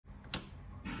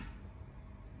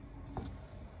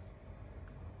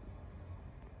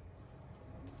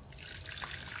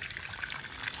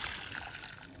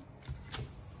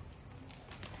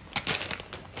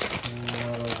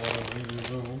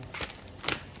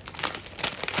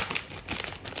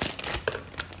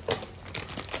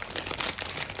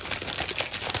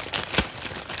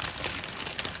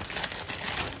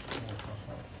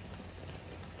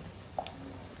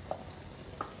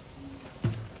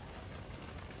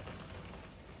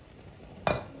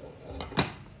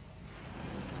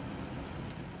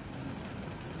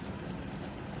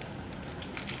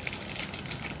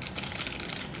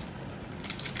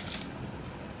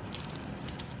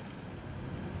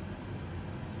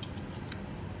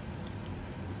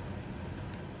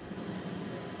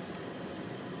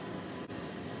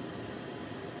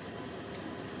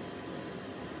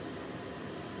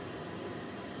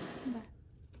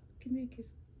Give me a kiss.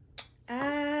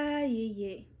 Ah,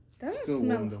 yeah. Doesn't Still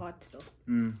smell warm, though. hot though.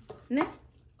 Mm. No?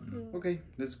 Okay,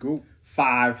 let's go.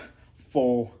 5,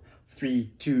 4, 3,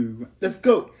 2, let's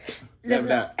go. Love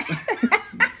that.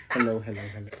 Hello.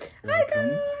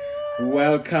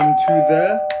 Welcome to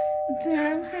the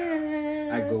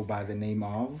Damn. I go by the name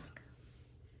of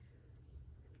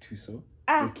Tuso.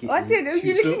 What's it?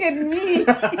 You're looking at me.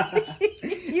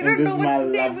 You don't know what your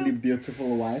name is. This is my lovely, is.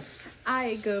 beautiful wife.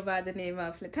 I go by the name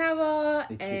of Letavo,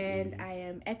 AKA. and I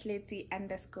am at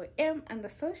Leti_M on the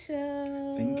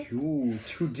socials. Thank you.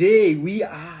 Today we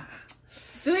are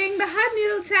doing the hot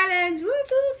noodle challenge.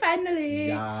 Woo-hoo, finally.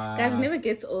 Yes. Guys, it never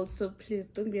gets old, so please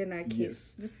don't be an arcade.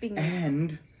 Yes. This thing.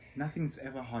 And nothing's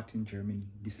ever hot in Germany.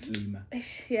 Disclaimer.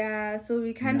 Yeah, so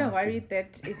we kind of Nothing. worried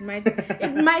that it might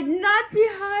not be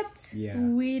hot. Yeah.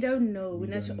 We don't know. We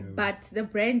We're not don't sure. know. But the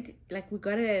brand, like, we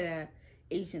got it at a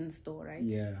Asian store, right?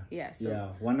 Yeah. Yeah. So yeah.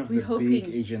 One of the we're big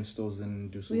hoping- Asian stores in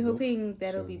Düsseldorf. we're hoping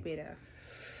that'll So, be better.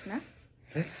 Nah?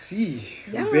 Let's see.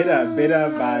 Yeah. Better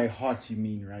by hot, you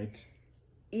mean, right?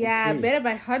 Yeah, Okay. better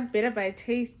by hot, better by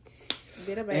taste,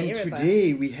 better by And everything.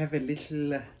 today we have a little.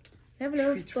 We have a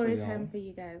little treat for story y'all. time for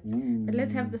you guys. Ooh. But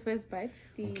let's have the first bite.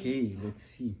 See. Okay, let's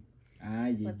see. Yeah.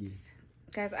 what's-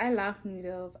 Guys, I love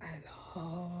noodles. I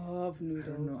love I noodles.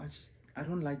 don't know. I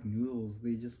don't like noodles.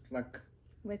 They just like.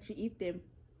 But you eat them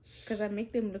because I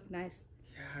make them look nice.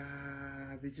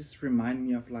 Yeah, they just remind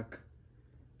me of like.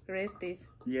 Rest days.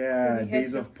 Yeah, When you had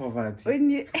days of poverty. When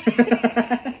you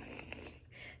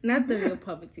not the real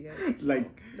poverty, guys.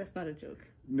 Like That's not a joke.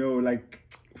 no, like.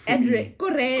 for me,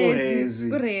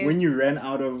 Correzi. When you ran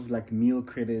out of like meal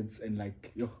credits and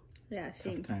like Yeah, tough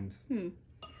shame. times.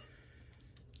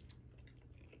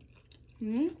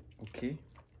 Okay,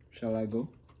 shall I go?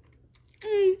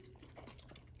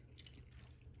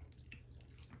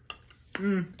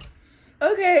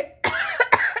 Okay.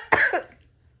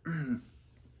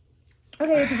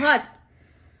 Okay, it's hot.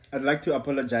 I'd like to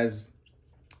apologize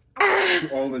to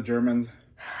all the Germans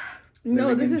No,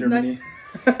 living this in is Germany.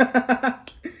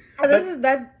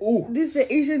 Oh, This is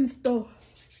the Asian store.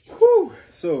 whew.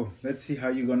 So let's see how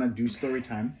you're gonna do story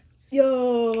time.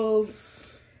 Yo.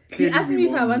 Clearly, asked we me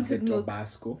if I won't wanted need the milk.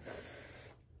 Tabasco.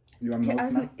 You want Okay, milk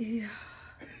ask now? me.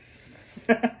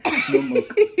 No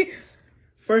milk.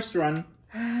 First run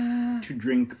to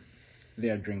drink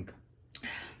their drink.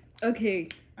 Okay.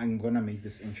 I'm gonna make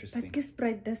this But interesting.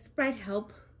 does Sprite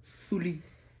help? Fully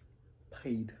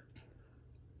paid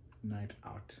night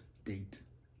out date,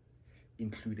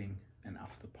 including an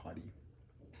after party.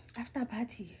 After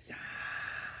party. Yeah.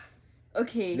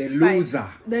 Okay. The fine. loser.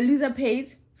 The loser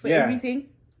pays for Yeah. everything.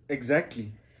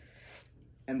 Exactly.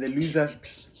 And the loser.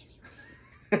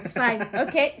 It's fine.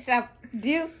 Okay, sharp.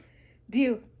 Deal.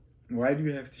 Why do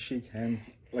you have to shake hands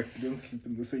like you don't sleep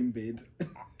in the same bed?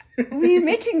 We're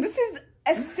making this is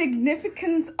a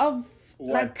significance of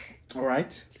What? like All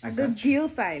right. I the got you. deal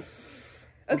sign.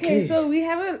 Okay, Okay. so we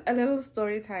have a little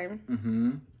story time.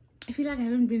 Mm-hmm. I feel like I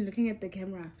haven't been looking at the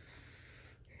camera.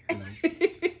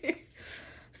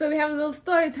 So we have a little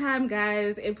story time,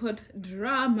 guys. Input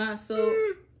drama. So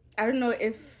I don't know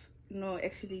if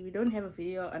actually we don't have a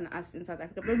video on us in South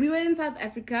Africa, but we were in South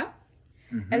Africa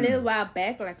a little while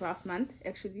back, like last month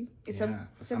actually. It's Yeah,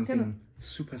 for September. something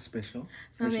super special.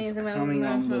 Something which is is coming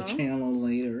on the special. channel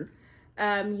later.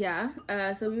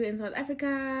 So we were in South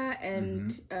Africa,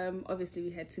 and obviously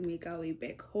we had to make our way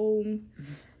back home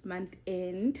month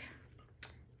end.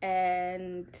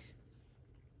 And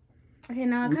okay,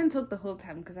 now I can't talk the whole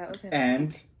time because I also have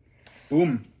And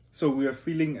boom. So we are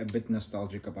feeling a bit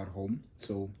nostalgic about home.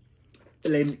 So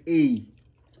plan A,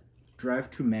 drive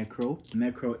to Macro.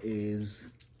 Macro is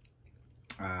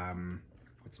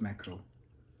what's Macro?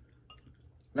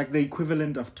 Like the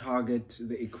equivalent of Target,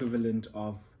 the equivalent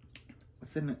of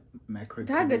what's in Macro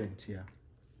Target. equivalent here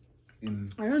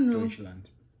in I don't know. Deutschland.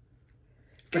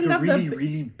 It's Think like a of the really, bi-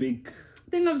 really big.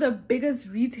 Think of the biggest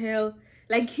retail,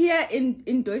 like here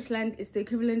in Deutschland, it's the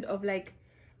equivalent of like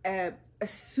a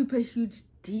super huge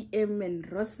DM and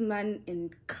Rossmann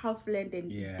and Kaufland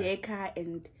and Yeah. Deca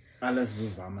and Alles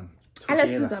zusammen. alles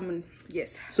Together. zusammen.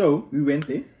 Yes. So we went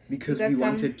there because Got we some-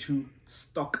 wanted to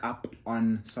stock up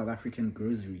on South African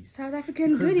groceries. South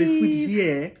African Because the food goodies.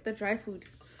 here The dry food.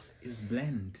 is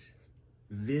bland.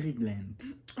 Very bland.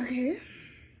 Okay.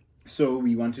 So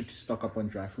we wanted to stock up on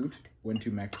dry food. Went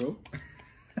to Macro.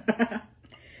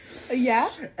 Yeah.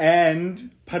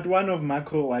 And part one of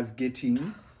Macro was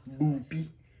getting boopy,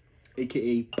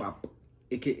 aka pap,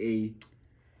 aka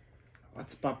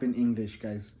what's pap in English,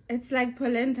 guys? It's like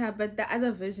polenta, but the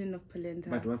other version of polenta.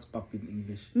 But what's pap in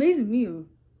English? Maize meal.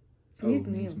 It's maize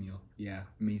maize meal. meal. Yeah,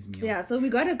 maize meal. Yeah, so we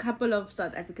got a couple of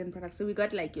South African products. So we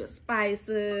got like your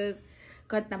spices,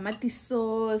 got tamati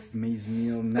sauce, Maize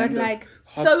meal, got Nando's like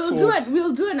hot so sauce.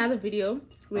 we'll do another video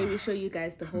where we show you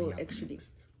guys the whole Coming up actually.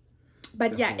 next.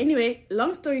 But The yeah, whole. anyway,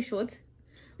 long story short,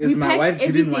 Is we my packed wife didn't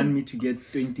everything. want me to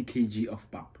get 20 kg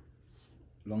of pap.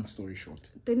 Long story short.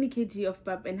 20 kg of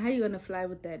pap, and how you gonna fly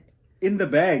with that? In the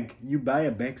bag, you buy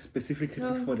a bag specifically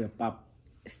Oh. for the pap.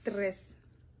 Stress.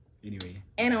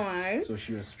 Anyway, so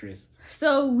she was stressed.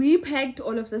 So we packed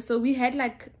all of this. So we had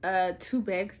like 2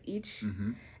 bags each,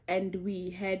 Mm-hmm. and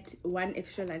we had 1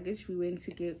 extra luggage. We went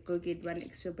to go get 1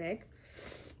 extra bag.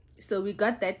 So we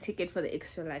got that ticket for the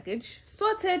extra luggage,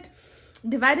 sorted,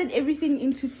 divided everything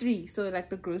into 3. So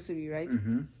like the grocery, right?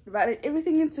 Mm-hmm. Divided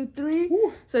everything into 3,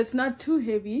 Ooh. so it's not too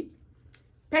heavy.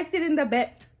 Packed it in the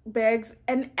bags,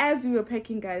 and as we were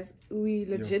packing, guys, we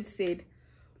legit said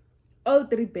all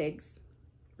 3 bags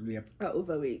Yep. are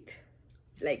overweight.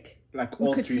 Like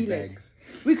all could 3 feel bags.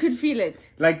 we could feel it.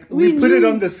 Like We we put it knew-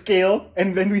 on the scale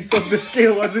and then we thought the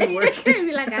scale wasn't working.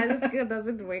 We're like, this girl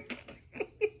doesn't work.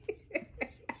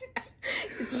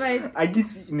 It's fine. I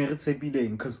get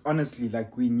in because honestly,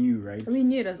 like we knew, right? We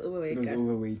knew it was overweight, It was guys.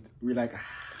 overweight. We're like,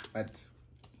 but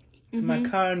it's my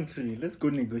country. Let's go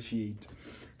negotiate.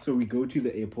 So we go to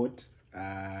the airport.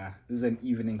 This is an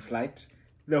evening flight.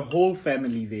 The whole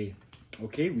family there.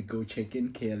 Okay, we go check in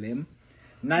KLM.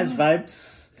 Nice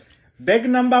vibes. Bag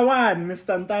number 1,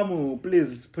 Mr. Ntamu,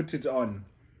 please put it on.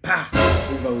 Pa!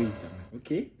 Overweight. I'm like,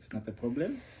 okay, it's not a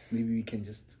problem. Maybe we can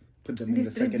just put them in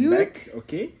the second Distribute. bag.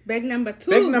 Okay. Bag number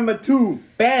 2. Bag number 2.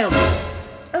 Bam!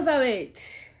 overweight.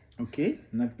 Okay,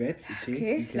 not bad.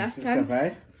 Okay, you can last still time.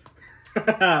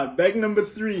 survive. Bag number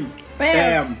 3.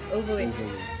 Bam! Bam! Overweight.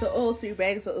 Overweight. So all 3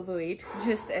 bags are overweight,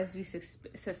 just as we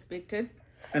suspected.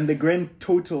 And the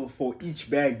total for each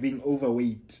bag being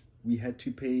overweight, we had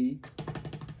to pay,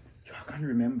 I can't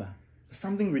remember,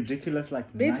 something ridiculous like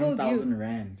They told you. 9,000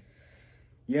 rand.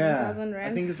 Yeah, 9,000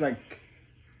 rand? I think it's like,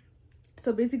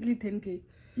 So basically 10k.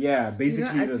 yeah,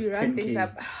 basically you it know, was as we round things 10k.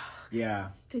 up, Yeah.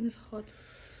 things hot.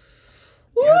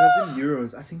 Yeah, it was in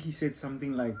euros. I think he said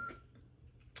something like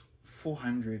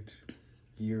 400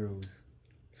 euros.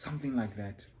 Something like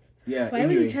that. Yeah, Why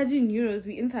anyway. were you charging euros?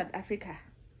 We in South Africa.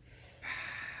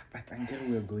 But until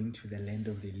we are going to the land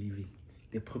of the living,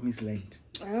 the promised land,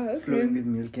 Oh, flowing okay. with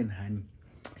milk and honey.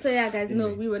 So yeah, guys, no,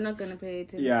 Anyway. we were not gonna pay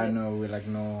 10k. Yeah, no, we're like,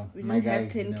 no. We my didn't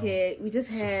guy, have 10k. We just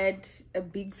had a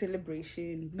big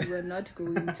celebration. We were not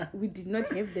going. We did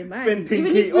not have the money. Spend 10k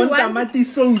Even if we on wanted, tamati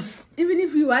sauce. even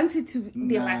if we wanted to,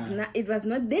 there Nah. was not. It was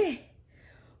not there.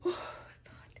 Oh, it's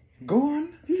hot. Go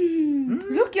on.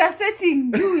 Look, you're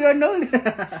sweating. Your nose. Is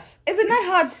it not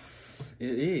hot?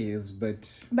 It is, but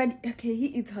But okay, he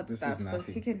eats hot this stuff, is so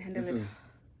nothing. he can handle This it. is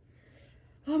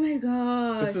Oh my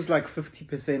god. this is like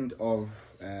 50% of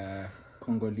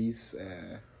Congolese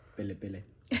pele pele.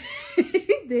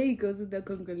 There he goes with the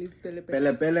Congolese pele pele.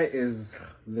 Pele pele is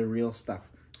the real stuff.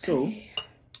 So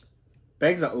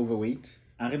bags are overweight.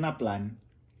 Arena plan.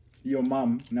 Your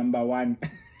mom, number 1.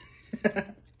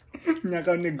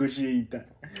 Nyaka negotiator.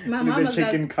 My With mom the was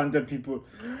chicken like, counter people.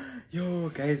 Yo,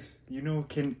 guys,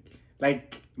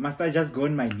 must I just go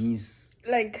on my knees?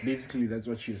 like, Basically, that's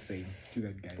what she was saying to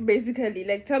that guy. basically,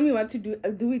 like, tell me what to do.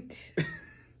 I'll do it.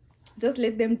 Just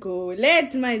let them go.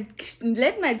 Let my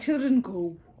children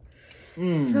go.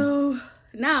 So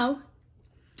now,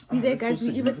 see there, that's guys. so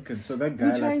We even significant. So that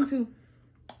we're guy trying like to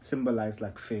symbolized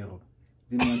like Pharaoh.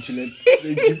 Didn't want to let the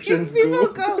Egyptians people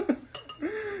go go.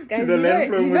 Guys, to the land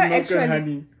flowing with milk actually, and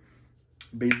honey.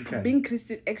 Basically. being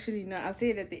Christian, actually, no, I'll say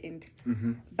it at the end.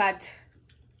 But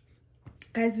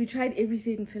guys, we tried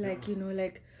everything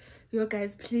to yo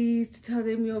guys, please, to tell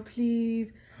them, yo,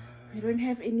 please, we don't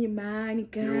have any money,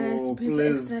 guys, Yo, to pay for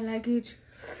please. extra luggage.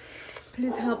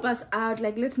 Please help us out.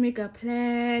 Like, let's make a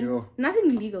plan. Yo.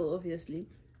 Nothing legal, obviously.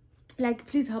 Like,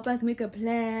 please help us make a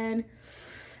plan.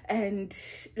 And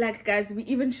like, guys, we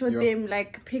even showed Yo. them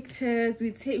like pictures.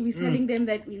 We're telling them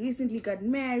that we recently got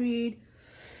married.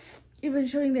 Even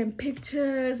showing them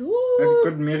pictures. I Woo!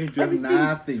 got married, you have Everything.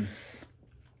 nothing.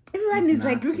 Everyone is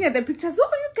like looking at the pictures. Oh,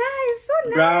 you guys,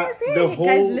 so Bruh, nice. Hey. the Guys,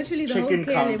 whole literally the chicken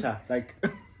whole KLM, counter, like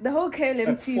the whole KLM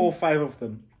like team 4 or 5 of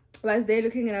them. was there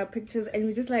looking at our pictures, and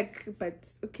we're just like, but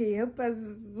okay, help us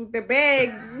with the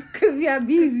bags because we are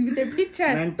busy with the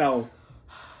pictures. 9,000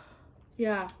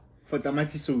 Yeah. for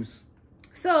tamati sauce.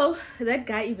 So that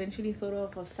guy eventually thought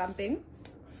of something.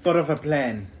 Thought of a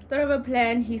plan.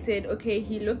 He said, okay,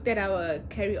 he looked at our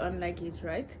carry-on luggage,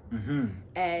 right?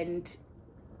 And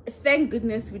thank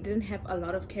goodness we didn't have a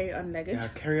lot of carry-on luggage. Yeah,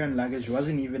 carry-on luggage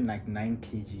wasn't even like 9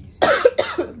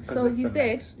 kgs. So he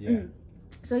said, Yeah.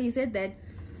 so he said that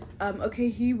okay,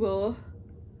 he will,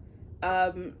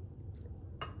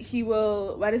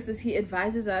 what is this? He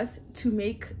advises us to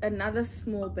make another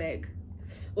small bag,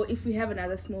 or if we have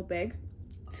another small bag,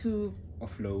 to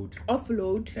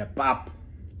offload the pap.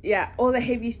 Yeah, all the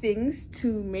heavy things,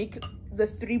 to make the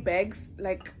 3 bags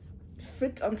like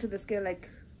fit onto the scale, like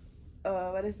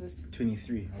what is this,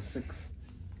 23 or 6.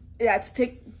 Yeah, to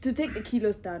take the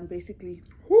kilos down basically.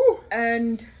 Woo.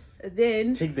 And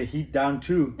then take the heat down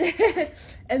too.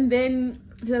 And then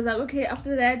he was like, okay,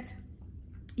 after that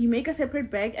you make a separate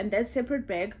bag, and that separate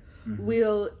bag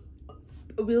we'll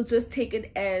just take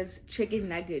it as check-in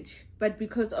luggage, but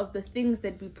because of the things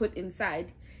that we put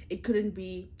inside, it couldn't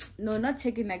be, no, not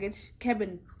check-in luggage,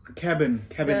 cabin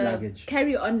luggage,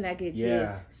 carry-on luggage.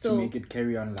 Yes, so to make it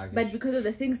carry-on luggage. But because of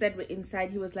the things that were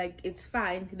inside, he was like, it's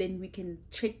fine, then we can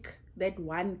check that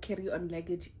one carry-on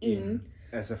luggage in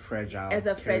as a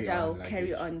fragile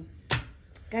carry-on.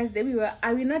 Guys, there we were.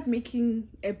 Are we not making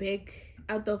a bag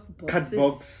out of boxes, cut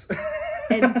box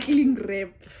and cling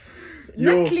wrap?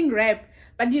 Not cling wrap,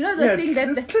 but you know the thing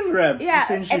that the cling wrap. Yeah,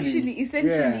 essentially, the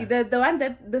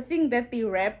thing that they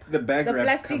wrap, the bag wrap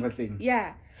plastic cover thing.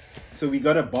 Yeah. So we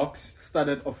got a box,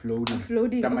 started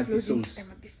offloading tomato sauce,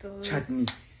 chutney,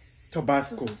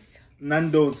 Tabasco,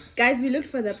 Nando's. Guys, we looked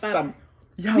for the pap.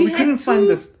 Yeah, we couldn't find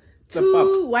the pap.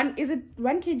 Is it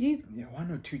 1 kg? Yeah,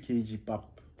 1 or 2 kg pap.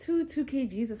 2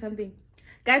 kgs or something.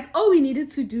 Guys, all we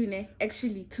needed to do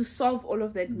actually to solve all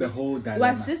of that whole dilemma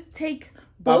was just take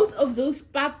both of those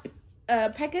pap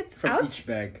packets from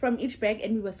each bag,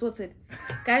 and we were sorted.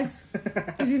 Guys,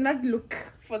 we did not look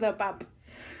for the pap.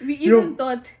 We even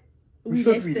thought we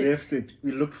left it.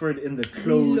 We looked for it in the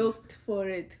clothes. We looked for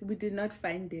it. We did not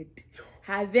find it.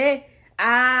 Guys.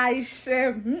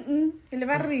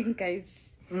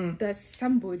 There's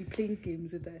somebody playing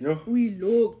games with us. We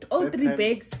looked all 3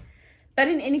 bags, but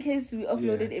in any case, we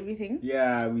offloaded everything.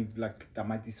 Yeah, we've like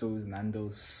tomato sauce,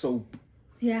 Nando's, soap.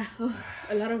 Yeah,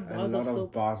 a lot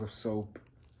of bars of soap.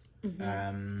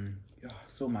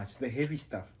 So much. The heavy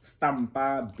stuff,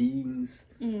 stampa, beans.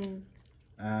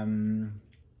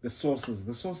 The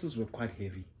sauces were quite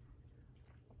heavy,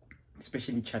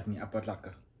 especially chutney. I bought like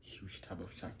a huge tub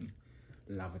of chutney.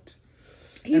 Love it.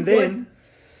 And then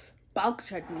bulk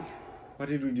chutney. What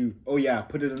did we do? Oh yeah,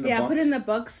 put it in the box. Yeah, put it in the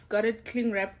box. Got it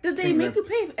cling wrapped. Did they make you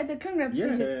pay at the cling wrap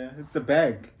station? Yeah, it's a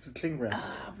bag. It's a cling wrap.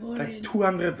 Like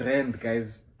 200 rand,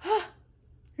 guys.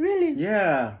 Really?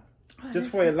 Yeah. Just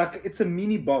for it, like it's a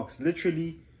mini box,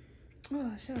 literally.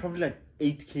 Oh, sure. Probably like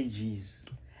 8 kgs.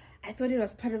 I thought it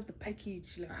was part of the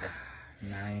package, like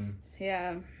 9.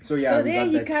 Yeah. So there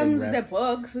he comes with the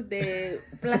box with the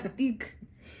plastic,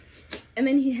 and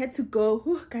then he had to go.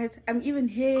 Whew, guys, I'm even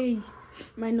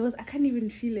my nose. I can't even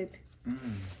feel it.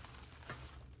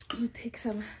 You take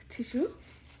some tissue.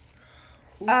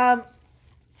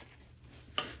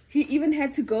 He even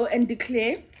had to go and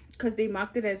declare, because they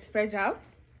marked it as fragile.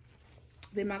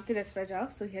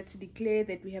 So he had to declare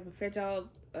that we have a fragile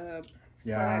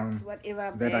product,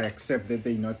 whatever. That I accept that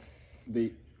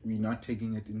we're not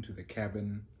taking it into the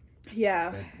cabin.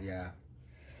 Yeah. Yeah.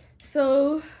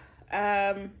 So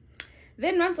then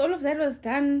once all of that was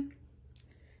done,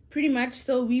 pretty much,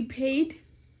 so we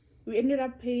ended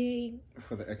up paying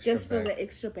for the extra just bag. For the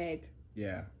extra bag.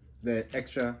 Yeah. The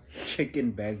extra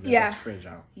check-in bag that was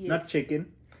fragile. Yes. Not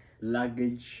check-in,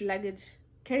 luggage.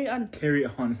 Carry on.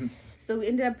 So we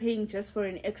ended up paying just for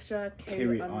an extra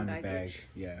carry on luggage bag.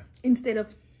 Yeah. Instead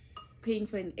of paying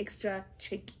for an extra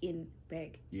check-in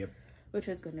bag. Yep. Which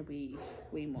was gonna be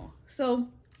way more. So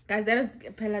guys, that is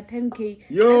Pella 10K.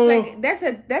 Yo,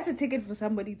 that's a ticket for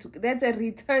somebody that's a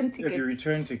return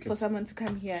ticket. For someone to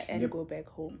come here and go back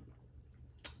home.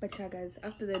 But yeah, guys,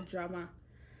 after that drama,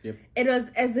 it was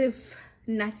as if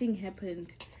nothing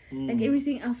happened. Like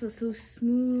everything else was so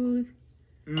smooth.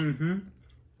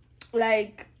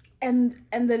 Like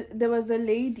there was a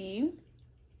lady,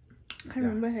 I can't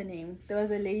remember her name. There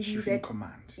was a lady in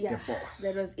command. Yeah,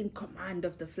 that was in command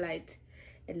of the flight,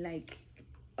 and like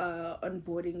the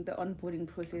onboarding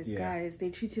process. Guys, they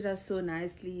treated us so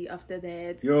nicely after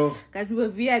that. Guys, we were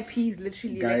VIPs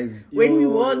literally. Guys, like, when we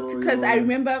walked, because I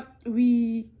remember did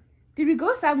we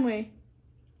go somewhere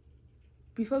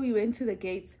before we went to the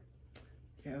gates?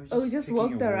 Yeah, we just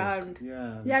walked around.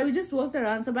 Yeah, we just walked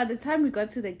around. So by the time we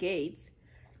got to the gates,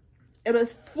 it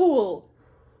was full.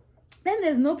 Then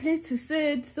there's no place to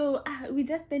sit, so we're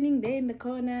just standing there in the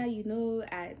corner,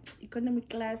 at economy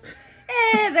class.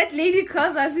 That lady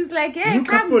calls us. She's like, "Hey, new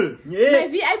come, couple. Yeah. My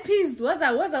VIPs, what's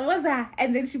that?"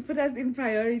 And then she put us in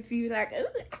priority. We're like,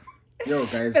 yo,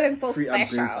 guys, feeling so free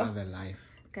special. upgrades are the life.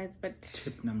 Guys, but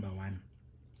tip number 1: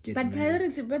 get But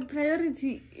married.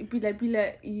 priority,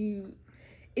 Pila,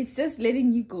 it's just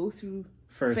letting you go through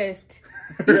first.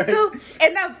 You Right. still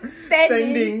end up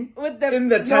standing with the in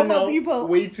the normal tunnel, people.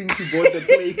 waiting to board the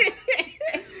plane.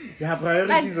 Yeah,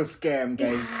 priority is a scam,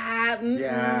 guys.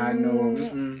 Yeah,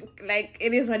 no. Like,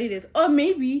 it is what it is. Or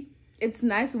maybe it's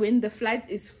nice when the flight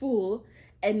is full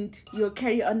and your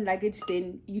carry-on luggage,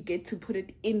 then you get to put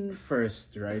it in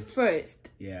First, right? first.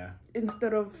 Yeah.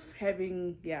 Instead of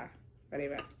having,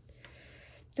 whatever.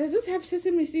 Does this have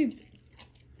sesame seeds?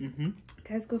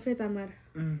 Guys, go feta, Amar.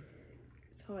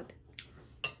 It's hot.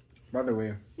 By the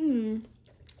way,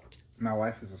 my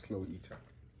wife is a slow eater.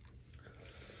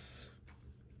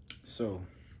 So,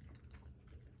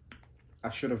 I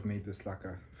should have made this like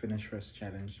a finish first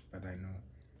challenge, but I know.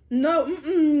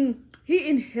 No, he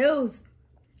inhales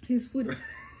his food.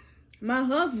 My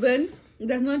husband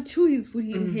does not chew his food,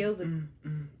 he inhales it.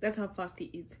 That's how fast he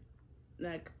eats.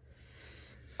 Like,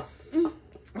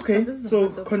 okay, this is so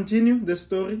hot, though. continue the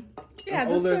story. Yeah,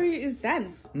 All the story is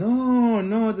done.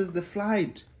 No, there's the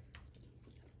flight.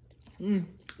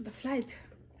 The flight.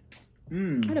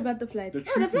 Mm. What about the flight? The The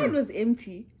flight treatment. was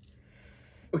empty.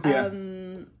 Oh, yeah.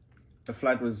 The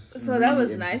flight was So that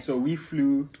was empty. nice. So we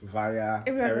flew via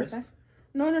Everyone Paris. was nice.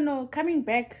 No. Coming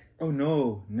back. Oh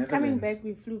no, Netherlands. Coming back,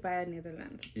 we flew via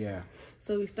Netherlands. Yeah,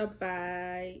 So we stopped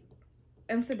by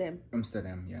Amsterdam.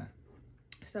 Amsterdam. Yeah.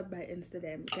 Stopped by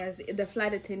Amsterdam. Guys, the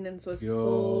flight attendants was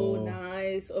Yo. so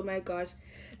nice. Oh my gosh.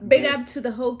 Big Yes. up to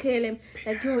the whole KLM.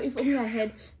 Like, yo, if only I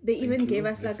had, they even Thank gave you.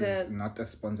 us This like is not a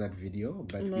sponsored video,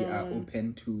 but we are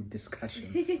open to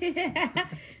discussions.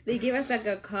 they gave us like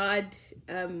a card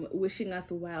wishing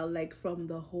us well, like from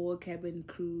the whole cabin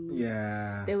crew.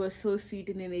 Yeah. They were so sweet,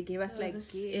 and then they gave us like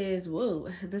This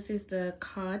is the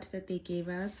card that they gave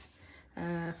us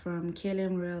from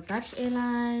KLM Royal Dutch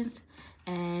Airlines,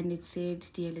 and it said,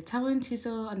 "Dear Letabo and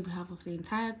Tiso, on behalf of the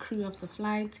entire crew of the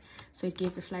flight." So it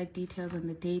gave the flight details and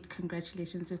the date.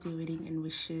 Congratulations with your wedding and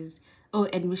wishes. Oh,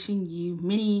 and wishing you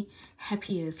many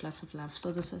happy years, lots of love.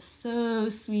 So this was so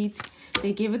sweet.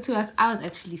 They gave it to us. I was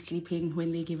actually sleeping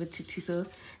when they gave it to Tiso,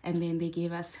 and then they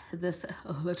gave us this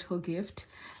little gift.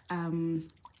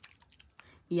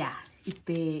 Yeah,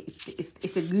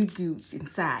 it's a good goods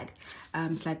inside.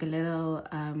 It's like a little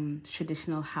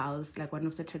traditional house, like one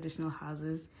of the traditional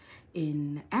houses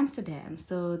in Amsterdam.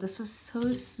 So this was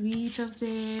so sweet of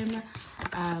them.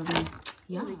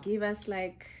 Yeah, they gave us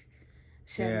like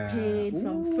champagne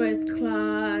from first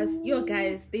class. Yo,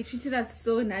 guys, they treated us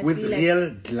so nicely. With like, real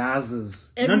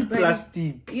glasses, not everybody-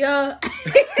 plastic. Yo,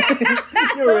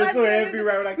 You were so happy. We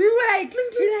were like, we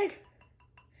were like,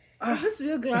 is this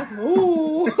real glass?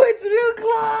 Oh, it's real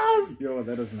glass. yo,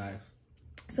 that was nice.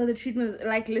 So the treatment was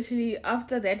like literally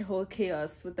after that whole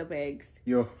chaos with the bags,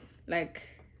 Yo, like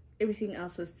everything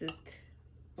else was just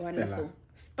wonderful, Stellar.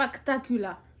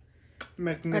 spectacular. Got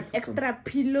magnificent. extra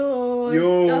pillows.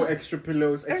 Yo, Oh, extra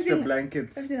pillows, extra everything-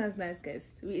 blankets. everything was nice, guys.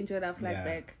 We enjoyed our flight Yeah.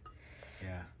 back.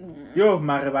 Yeah. Yo,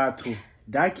 Maribato.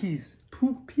 Dakis.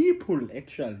 People,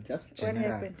 actually, just What general.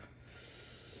 happened?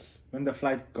 When the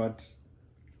flight got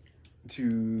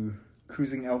to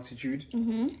cruising altitude,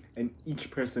 and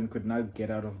each person could now get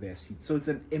out of their seat. So it's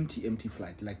an empty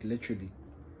flight, like literally.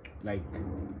 Like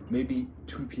maybe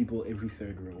 2 people every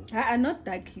third row. Not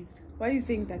duckies. Why are you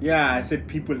saying duckies? Yeah, I said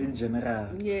people in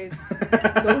general. Yes.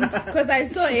 Because I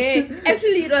saw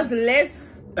actually it was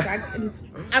less.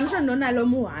 I'm sure Nona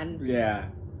Lomo one. Yeah.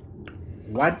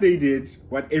 What they did,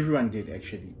 what everyone did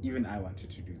actually, even I wanted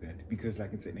to do that because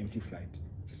like it's an empty flight.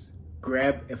 Just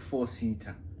grab a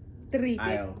 4-seater 3.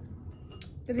 aisle.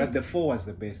 3. But the 4 was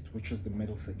the best, which was the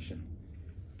middle section.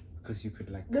 Because you could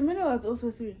like, The middle was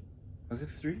also 3. was it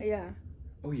 3? Yeah.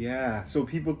 Oh yeah. So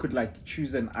people could like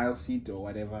choose an aisle seat or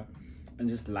whatever and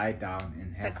just lie down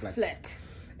and have like flat.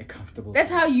 a comfortable That's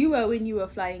seat. how you were when you were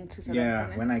flying to South Yeah,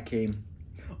 Africa. when I came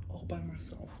all by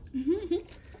myself.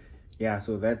 Yeah,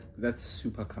 so that's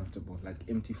super comfortable. Like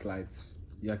empty flights,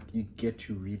 you get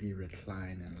to really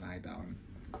recline and lie down.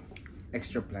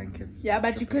 Extra blankets. Yeah, but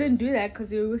extra you couldn't pillows. do that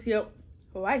because you were with your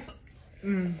wife.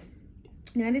 You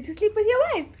wanted to sleep with your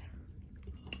wife.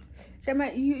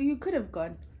 Shama, you could have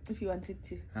gone if you wanted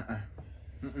to.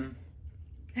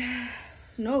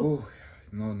 No, Oh,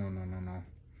 no.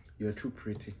 You're too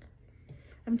pretty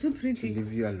I'm too to pretty.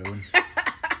 leave you alone.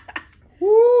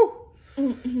 Woo!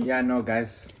 Yeah, no,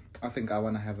 guys. I think I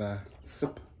want to have a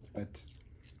sip, but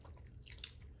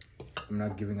I'm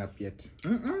not giving up yet.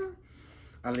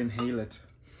 I'll inhale it.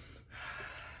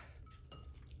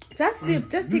 Just sip.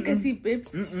 Just take a sip,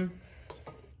 babes.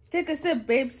 Take a sip,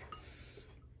 babes.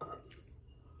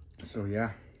 So,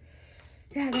 yeah.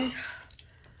 Yeah, guys.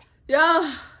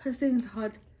 Yeah, this thing's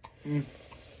hot.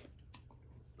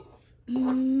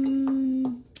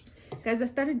 Guys, I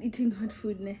started eating hot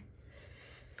food, ne?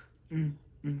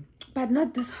 But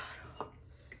not this hot.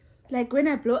 Like when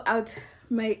I blow out,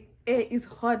 my air is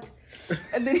hot.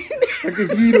 And then Like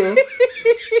a hero.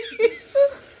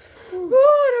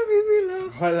 oh, that made me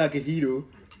laugh. Hot like a hero.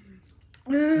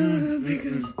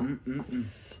 Because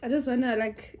I just wanna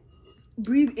like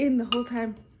breathe in the whole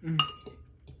time.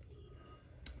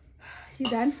 You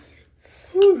done?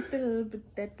 Still a little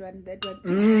bit that one.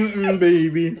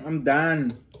 Baby, I'm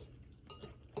done.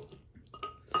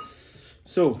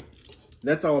 So,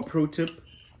 that's our pro tip: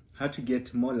 how to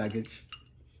get more luggage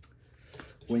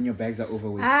when your bags are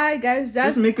overweight. Hi guys,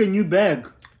 Just make a new bag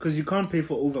because you can't pay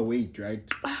for overweight, right?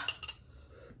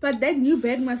 but that new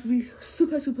bag must be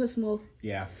super small.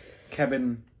 Yeah,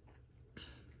 cabin.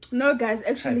 No guys,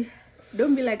 actually,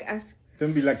 don't be like us.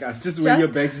 Don't be like us. Just weigh your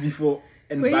bags before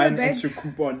and weigh buy your an bags. extra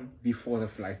coupon before the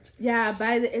flight. Yeah,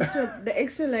 buy the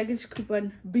extra luggage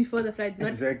coupon before the flight.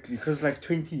 Not Exactly, because like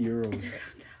 20 euros.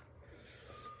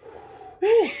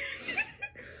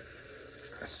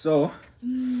 So,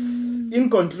 in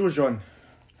conclusion,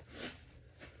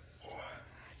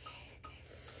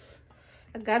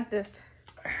 I got this.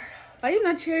 Why are you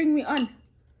not cheering me on?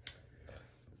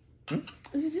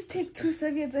 You just take 2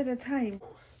 serviettes at a time.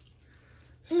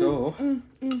 so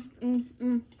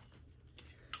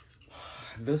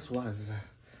this was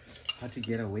how to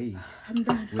get away I'm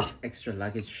done. with extra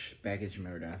baggage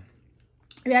murder.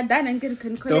 We are done and can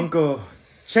collect. Don't go.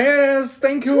 Cheers.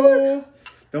 Thank you.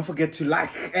 Don't forget to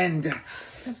like and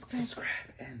subscribe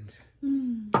and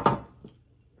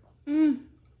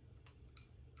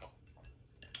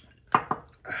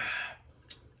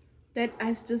That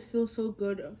ice just feels so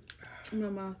good in my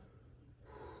mouth.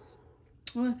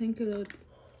 Oh, thank you, Lord.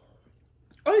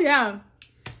 Oh yeah,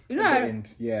 you know at the what?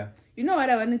 end, yeah, You know what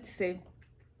I wanted to say?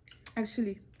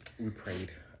 Actually, we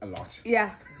prayed a lot.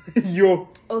 yeah. yo,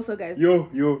 Also, guys, yo.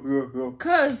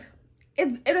 cause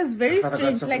it was very Father God,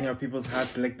 strange. soften Like your people's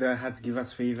hearts, like their hearts give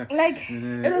us favor.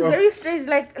 it was very strange.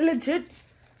 Like legit,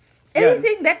 Yeah.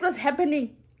 everything that was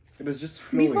happening It was just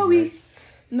flowing. before we. right?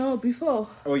 No, before.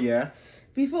 Oh yeah.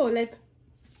 Before, like,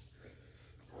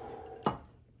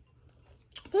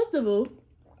 first of all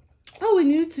we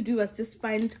needed to do was just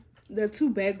find the 2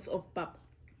 bags of pap.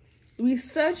 We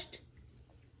searched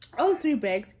all 3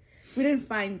 bags. We didn't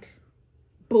find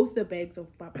both the bags of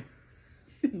pap.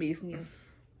 Amazed me.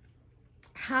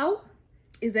 How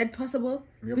is that possible?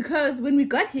 Yep. Because when we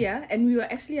got here and we were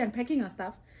actually unpacking our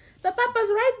stuff, the pap was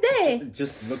right there.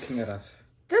 Just looking at us.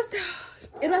 Just,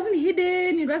 it wasn't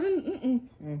hidden. It wasn't.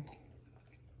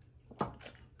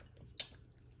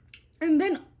 And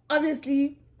then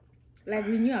obviously, like,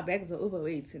 we knew our bags were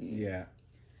overweight, and Yeah.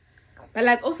 but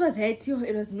like also that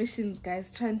it was missions, guys,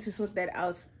 trying to sort that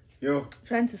out. Yo.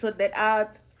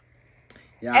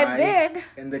 Yeah. And then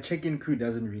and the check-in crew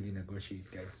doesn't really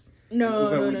negotiate, guys. no.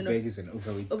 Bag is an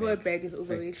overweight Overweight bag is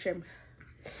overweight. Shame.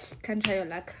 Can't try your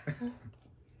luck.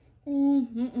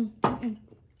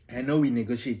 I know we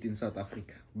negotiate in South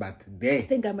Africa, but I there.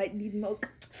 think I might need milk.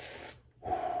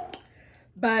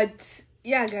 But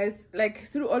yeah, guys, like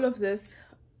through all of this,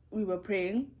 we were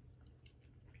praying.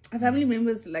 Our family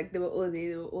members, like, they were all there,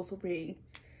 they were also praying.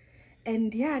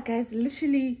 And yeah, guys,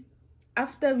 literally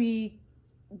after we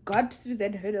got through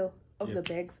that hurdle of the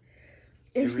bags,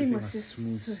 everything was just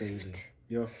smooth swift. sailing.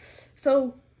 Yo.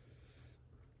 So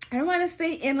I don't want to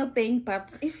say anything,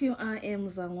 but if you are a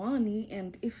Mzangwani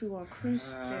and if you are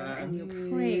Christian and you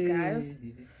pray, guys,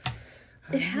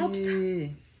 it helps.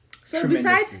 So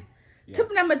besides Tremendously. tip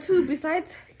number 2,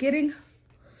 besides getting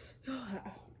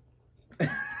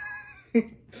the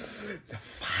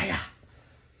fire.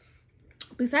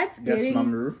 besides Yes, getting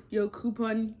Mamoru. your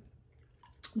coupon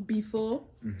before,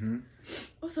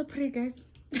 also pray, guys.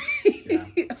 Yeah.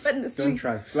 Honestly. Don't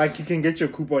trust. Like, you can get your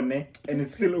coupon there and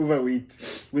it's still overweight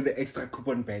with the extra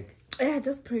coupon bag. Yeah,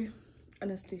 just pray.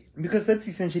 Honestly. Because that's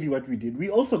essentially what we did. We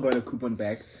also got a coupon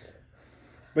bag,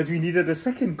 but we needed a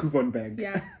second coupon bag.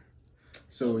 Yeah.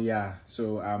 So yeah.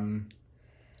 So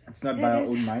it's not by our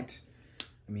own might.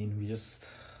 I mean, we just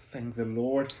thank the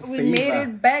Lord for We favor. made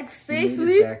it back safely. We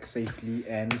made it back safely,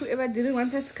 and Whoever didn't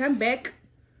want us to come back,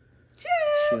 cheers.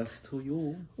 cheers to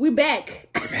you. We back.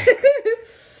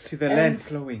 To the land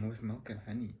flowing with milk and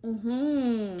honey.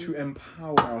 To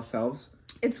empower ourselves.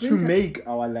 It's to winter. make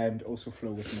our land also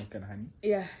flow with milk and honey.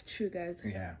 Yeah, true, guys.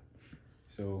 Yeah.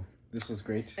 So this was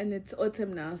great. And it's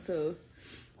autumn now, so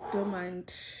don't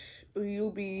mind.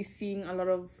 You'll be seeing a lot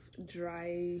of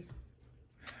dry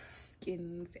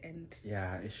skins and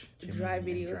Yeah, dry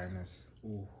videos. Dryness.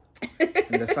 Ooh.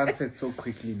 And the sun sets so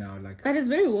quickly now. Like, but it's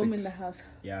very warm 6. in the house.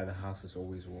 Yeah, the house is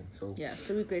always warm. So Yeah,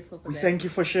 so we're grateful for we that. thank you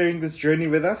for sharing this journey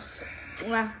with us.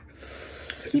 Mwah.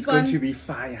 It's going to be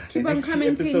fire. Keep The on next few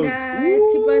commenting, episodes. guys. Keep on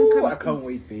Ooh, commenting. I can't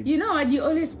wait, baby. You know what? You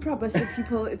always promise to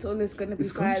people it's always gonna be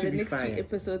It's going fire to the be next fire. few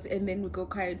episodes, and then we go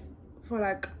quiet for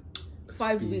like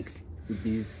 5 weeks. With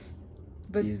these.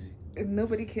 But Easy.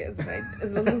 nobody cares, right?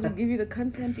 As long as we give you the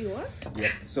content you want. Yeah.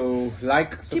 So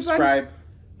like, subscribe.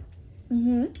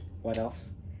 Mm-hmm. What else?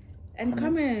 And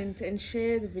comment and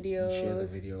share the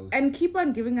videos. And And keep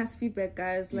on giving us feedback,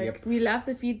 guys. Like, Yep. we love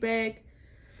the feedback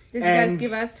that you And- guys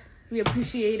give us. We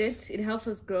appreciate it. It helps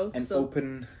us grow. an So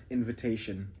open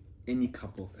invitation. Any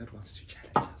couple that wants to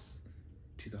challenge us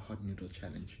to the hot noodle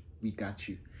challenge, we got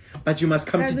you. But you must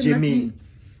come Guys, to it must Jimin.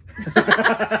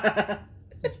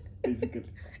 Basically.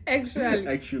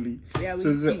 actually, yeah, So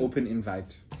this is an open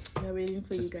invite. we're waiting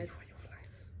for Just you guys. before your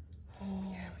flights.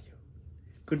 We have you.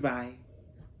 Goodbye.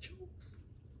 Cheers.